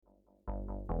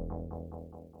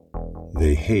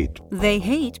They hate. They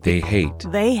hate. They hate.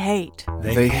 They hate.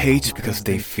 They hate because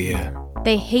they fear.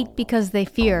 They hate because they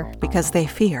fear. Because they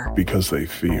fear. Because they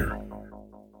fear.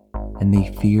 And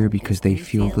they fear because they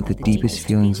feel that the deepest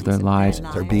feelings of their lives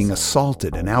They're being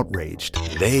assaulted and outraged.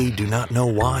 They do not know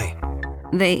why.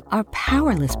 They are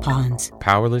powerless pawns.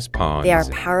 Powerless pawns. They are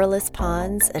powerless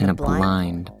pawns in a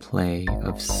blind play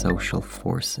of social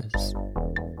forces.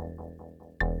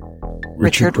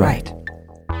 Richard Wright.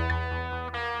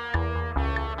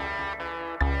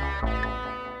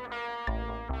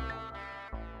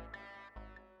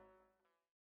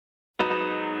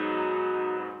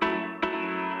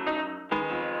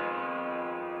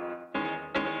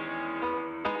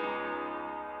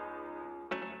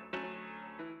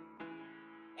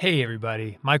 Hey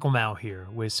everybody, Michael Mao here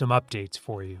with some updates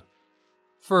for you.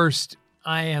 First,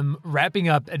 I am wrapping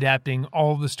up adapting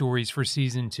all the stories for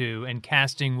Season 2 and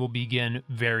casting will begin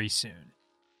very soon.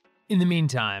 In the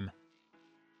meantime,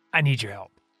 I need your help.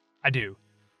 I do.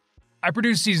 I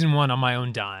produced Season 1 on my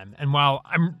own dime, and while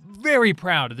I'm very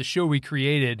proud of the show we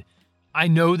created, I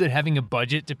know that having a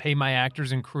budget to pay my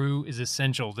actors and crew is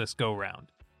essential this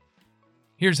go-round.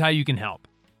 Here's how you can help.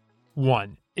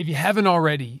 1. If you haven't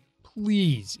already,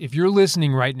 please, if you're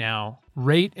listening right now,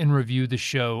 rate and review the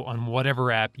show on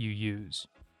whatever app you use.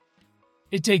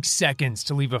 It takes seconds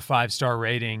to leave a 5-star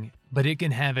rating, but it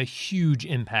can have a huge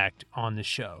impact on the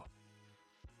show.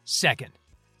 2nd,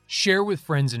 share with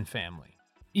friends and family,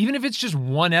 even if it's just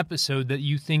one episode that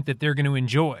you think that they're going to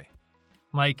enjoy.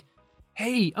 Like,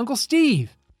 hey, Uncle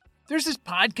Steve, there's this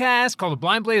podcast called The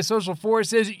Blind Play of Social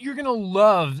Forces. You're going to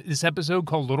love this episode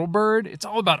called Little Bird. It's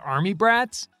all about army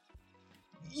brats.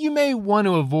 You may want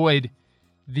to avoid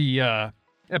the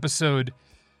episode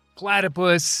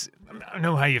Platypus. I don't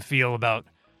know how you feel about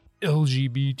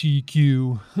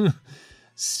LGBTQ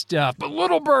stuff, but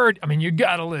Little Bird, I mean, you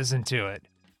gotta listen to it.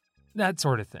 That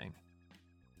sort of thing.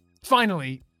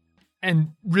 Finally,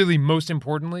 and really most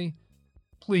importantly,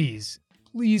 please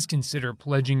consider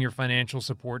pledging your financial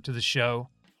support to the show.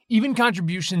 Even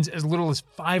contributions as little as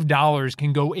 $5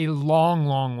 can go a long,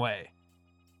 long way.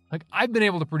 Like, I've been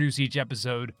able to produce each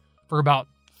episode for about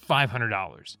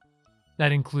 $500.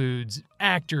 That includes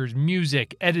actors,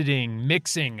 music, editing,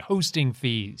 mixing, hosting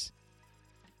fees.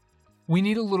 We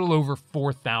need a little over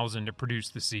 $4,000 to produce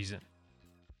the season.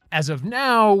 As of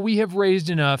now, we have raised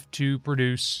enough to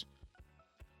produce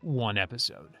 1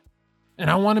 episode.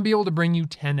 And I want to be able to bring you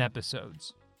 10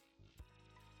 episodes.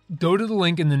 Go to the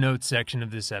link in the notes section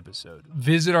of this episode.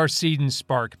 Visit our Seed and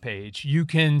Spark page. You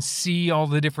can see all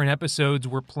the different episodes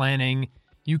we're planning.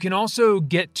 You can also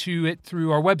get to it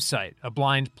through our website,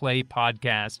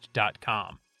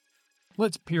 ablindplaypodcast.com.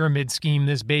 Let's pyramid scheme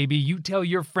this baby. You tell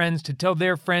your friends to tell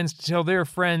their friends to tell their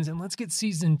friends, and let's get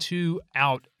Season 2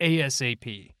 out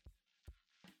ASAP.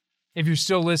 If you're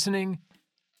still listening,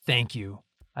 thank you.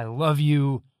 I love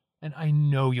you, and I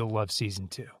know you'll love Season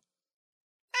 2.